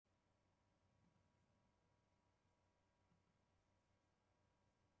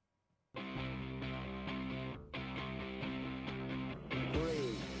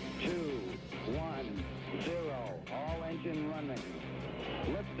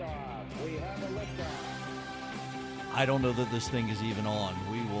We have a liftoff. I don't know that this thing is even on.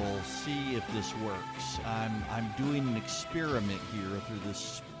 We will see if this works. I'm doing an experiment here through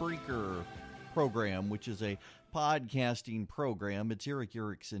this Spreaker program, which is a podcasting program. It's Eric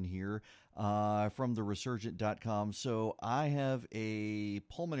Erickson here from theresurgent.com. So I have a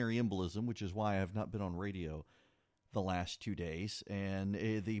pulmonary embolism, which is why I have not been on radio the last 2 days. And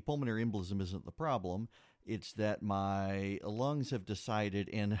the pulmonary embolism isn't the problem. It's that my lungs have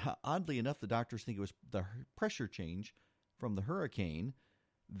decided, and oddly enough, the doctors think it was the pressure change from the hurricane,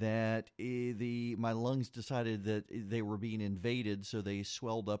 that my lungs decided that they were being invaded, so they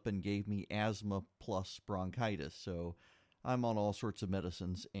swelled up and gave me asthma plus bronchitis. So I'm on all sorts of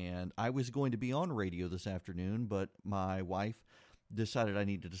medicines, and I was going to be on radio this afternoon, but my wife decided I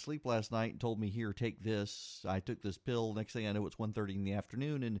needed to sleep last night and told me, here, take this. I took this pill. Next thing I know, it's 1:30 in the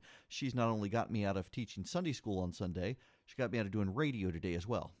afternoon, and she's not only got me out of teaching Sunday school on Sunday, she got me out of doing radio today as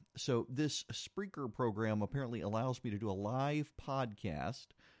well. So this Spreaker program apparently allows me to do a live podcast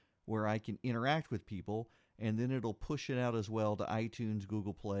where I can interact with people, and then it'll push it out as well to iTunes,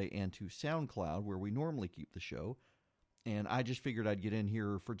 Google Play, and to SoundCloud, where we normally keep the show. And I just figured I'd get in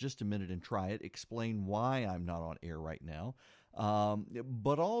here for just a minute and try it, explain why I'm not on air right now.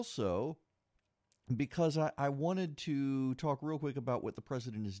 But also because I wanted to talk real quick about what the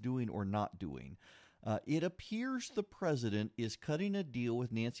president is doing or not doing. It appears the president is cutting a deal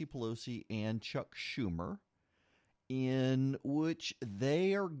with Nancy Pelosi and Chuck Schumer, in which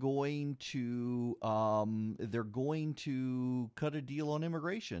they are going to cut a deal on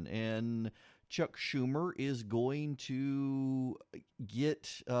immigration, and Chuck Schumer is going to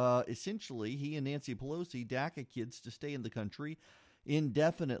get essentially, he and Nancy Pelosi, DACA kids to stay in the country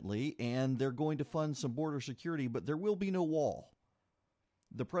indefinitely, and they're going to fund some border security, but there will be no wall.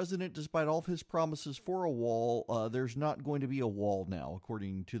 The president, despite all of his promises for a wall, there's not going to be a wall now,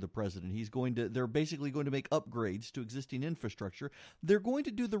 according to the president. They're basically going to make upgrades to existing infrastructure. They're going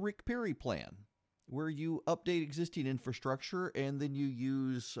to do the Rick Perry plan, where you update existing infrastructure and then you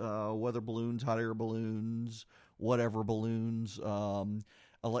use weather balloons, hot air balloons, whatever balloons,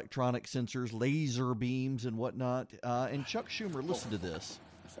 electronic sensors, laser beams, and whatnot. And Chuck Schumer, listen to this.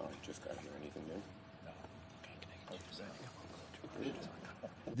 Sorry, just got here. Anything new? No. Okay,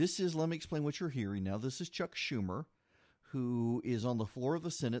 Let me explain what you're hearing now. This is Chuck Schumer, who is on the floor of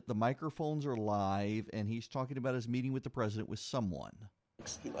the Senate. The microphones are live, and he's talking about his meeting with the president with someone.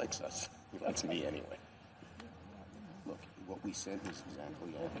 He likes us. He likes me anyway. Look, what we said was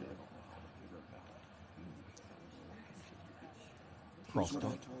exactly accurate. Here's what I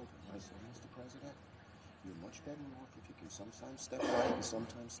told him. I said, Mr. President, you're much better off if you can sometimes step right and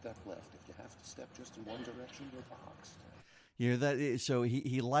sometimes step left. If you have to step just in one direction, you're boxed. Yeah, so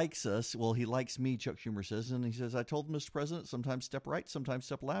he likes us. Well, he likes me, Chuck Schumer says, and he says, I told him, Mr. President, sometimes step right, sometimes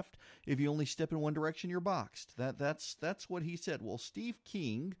step left. If you only step in one direction, you're boxed. That's what he said. Well, Steve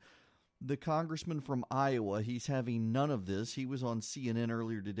King, the congressman from Iowa, he's having none of this. He was on CNN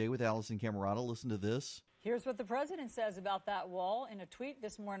earlier today with Allison Camerata. Listen to this. Here's what the president says about that wall in a tweet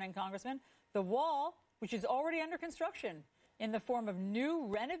this morning, Congressman. The wall, which is already under construction in the form of new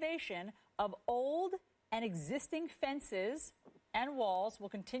renovation of old and existing fences and walls, will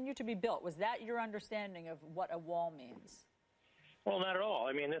continue to be built. Was that your understanding of what a wall means? Well, not at all.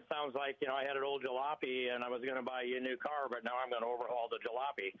 I mean, this sounds like, I had an old jalopy and I was going to buy you a new car, but now I'm going to overhaul the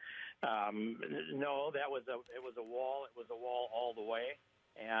jalopy. No, it was a wall. It was a wall all the way.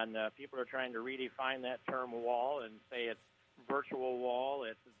 And people are trying to redefine that term wall and say it's virtual wall,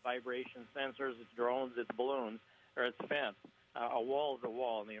 it's vibration sensors, it's drones, it's balloons, or it's fence. A wall is a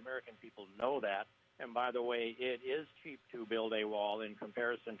wall, and the American people know that. And by the way, it is cheap to build a wall in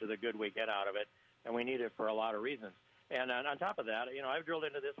comparison to the good we get out of it, and we need it for a lot of reasons. And on top of that, I've drilled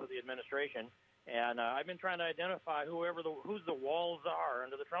into this with the administration, and I've been trying to identify who's the wall czar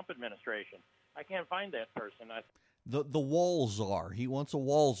under the Trump administration. I can't find that person. The wall czar. He wants a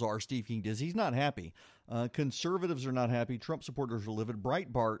wall czar, Steve King does. He's not happy. Conservatives are not happy. Trump supporters are livid.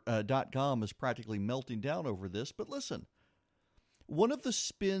 Breitbart.com is practically melting down over this. But listen, one of the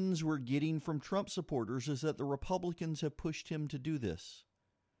spins we're getting from Trump supporters is that the Republicans have pushed him to do this.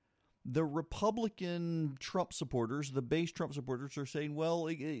 The Republican Trump supporters, the base Trump supporters, are saying, well,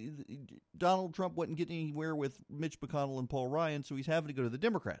 Donald Trump wasn't getting anywhere with Mitch McConnell and Paul Ryan, so he's having to go to the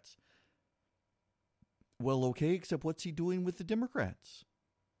Democrats. Well, okay, except what's he doing with the Democrats?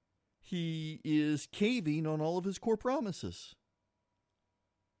 He is caving on all of his core promises.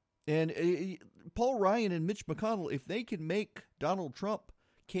 And Paul Ryan and Mitch McConnell, if they can make Donald Trump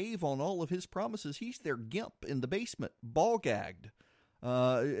cave on all of his promises, he's their gimp in the basement, ball-gagged,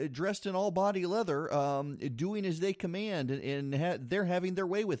 dressed in all body leather, doing as they command, and they're having their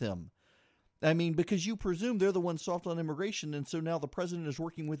way with him. I mean, because you presume they're the ones soft on immigration, and so now the president is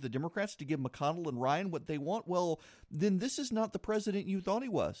working with the Democrats to give McConnell and Ryan what they want. Well, then this is not the president you thought he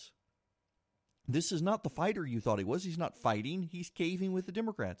was. This is not the fighter you thought he was. He's not fighting. He's caving with the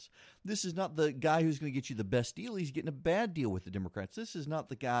Democrats. This is not the guy who's going to get you the best deal. He's getting a bad deal with the Democrats. This is not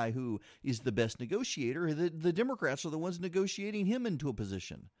the guy who is the best negotiator. The Democrats are the ones negotiating him into a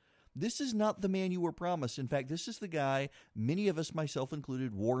position. This is not the man you were promised. In fact, this is the guy many of us, myself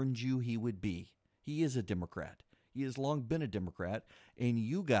included, warned you he would be. He is a Democrat. He has long been a Democrat, and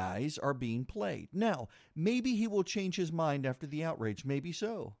you guys are being played. Now, maybe he will change his mind after the outrage. Maybe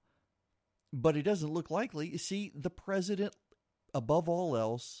so. But it doesn't look likely. See, the president, above all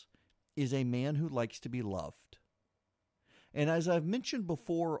else, is a man who likes to be loved. And as I've mentioned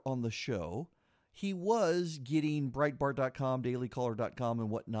before on the show, he was getting Breitbart.com, DailyCaller.com, and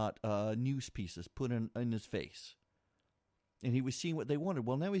whatnot news pieces put in his face. And he was seeing what they wanted.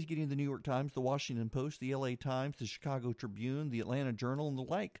 Well, now he's getting the New York Times, the Washington Post, the LA Times, the Chicago Tribune, the Atlanta Journal, and the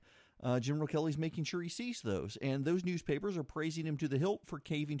like. General Kelly's making sure he sees those. And those newspapers are praising him to the hilt for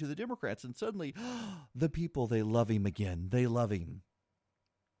caving to the Democrats. And suddenly, the people, they love him again. They love him.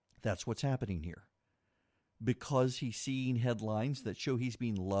 That's what's happening here. Because he's seeing headlines that show he's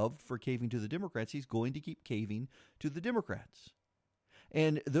being loved for caving to the Democrats, he's going to keep caving to the Democrats.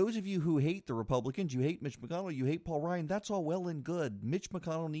 And those of you who hate the Republicans, you hate Mitch McConnell, you hate Paul Ryan, that's all well and good. Mitch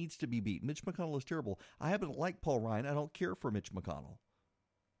McConnell needs to be beat. Mitch McConnell is terrible. I happen to like Paul Ryan. I don't care for Mitch McConnell.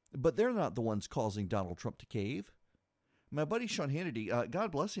 But they're not the ones causing Donald Trump to cave. My buddy Sean Hannity,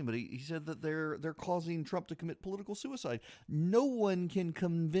 God bless him, but he said that they're causing Trump to commit political suicide. No one can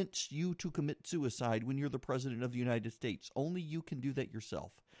convince you to commit suicide when you're the president of the United States. Only you can do that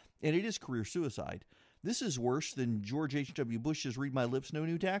yourself. And it is career suicide. This is worse than George H.W. Bush's read my lips, no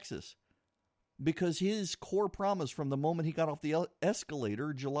new taxes. Because his core promise from the moment he got off the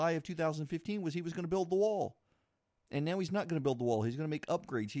escalator, July of 2015, was he was going to build the wall. And now he's not going to build the wall. He's going to make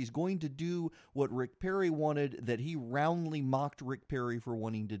upgrades. He's going to do what Rick Perry wanted, that he roundly mocked Rick Perry for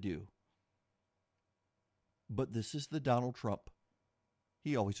wanting to do. But this is the Donald Trump.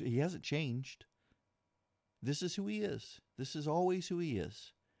 He hasn't changed. This is who he is. This is always who he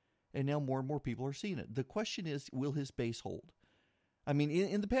is. And now more and more people are seeing it. The question is, will his base hold? I mean,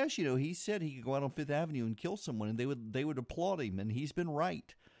 in the past, he said he could go out on Fifth Avenue and kill someone, and they would applaud him, and he's been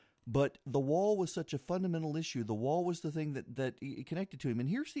right. But the wall was such a fundamental issue. The wall was the thing that connected to him. And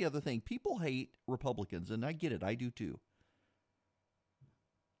here's the other thing. People hate Republicans, and I get it. I do too.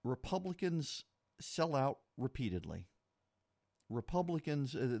 Republicans sell out repeatedly.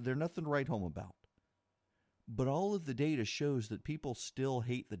 Republicans, they're nothing to write home about. But all of the data shows that people still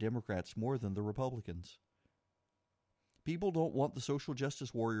hate the Democrats more than the Republicans. People don't want the social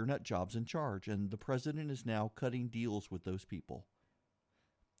justice warrior nut jobs in charge, and the president is now cutting deals with those people.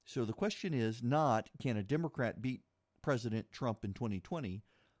 So the question is not, can a Democrat beat President Trump in 2020?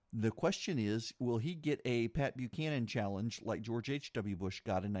 The question is, will he get a Pat Buchanan challenge like George H.W. Bush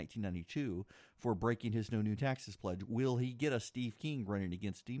got in 1992 for breaking his no new taxes pledge? Will he get a Steve King running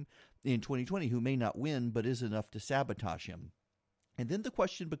against him in 2020 who may not win but is enough to sabotage him? And then the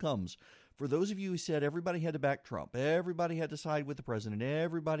question becomes, for those of you who said everybody had to back Trump, everybody had to side with the president,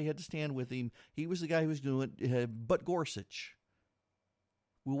 everybody had to stand with him, he was the guy who was doing it, but Gorsuch.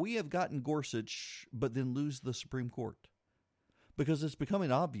 Will we have gotten Gorsuch but then lose the Supreme Court? Because it's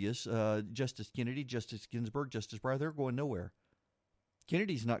becoming obvious, Justice Kennedy, Justice Ginsburg, Justice Breyer, they're going nowhere.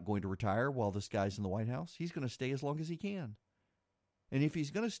 Kennedy's not going to retire while this guy's in the White House. He's going to stay as long as he can. And if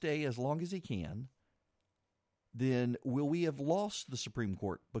he's going to stay as long as he can, then will we have lost the Supreme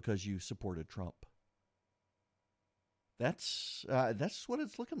Court because you supported Trump? That's what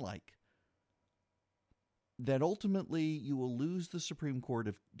it's looking like. That ultimately you will lose the Supreme Court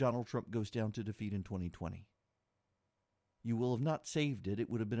if Donald Trump goes down to defeat in 2020. You will have not saved it. It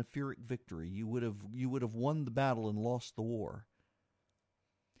would have been a Pyrrhic victory. You would have won the battle and lost the war.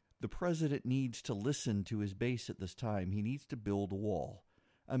 The president needs to listen to his base at this time. He needs to build a wall.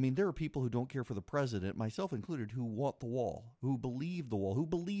 I mean, there are people who don't care for the president, myself included, who want the wall, who believe the wall, who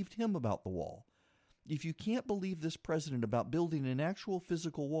believed him about the wall. If you can't believe this president about building an actual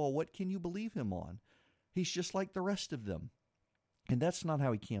physical wall, what can you believe him on? He's just like the rest of them. And that's not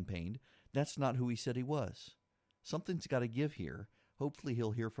how he campaigned. That's not who he said he was. Something's got to give here. Hopefully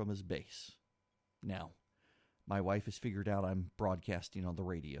he'll hear from his base. Now, my wife has figured out I'm broadcasting on the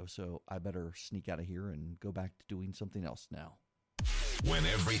radio, so I better sneak out of here and go back to doing something else now. When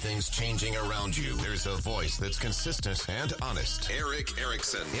everything's changing around you, there's a voice that's consistent and honest. Eric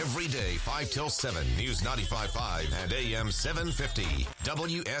Erickson. Every day, 5 till 7, News 95.5 and AM 750.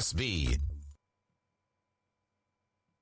 WSB.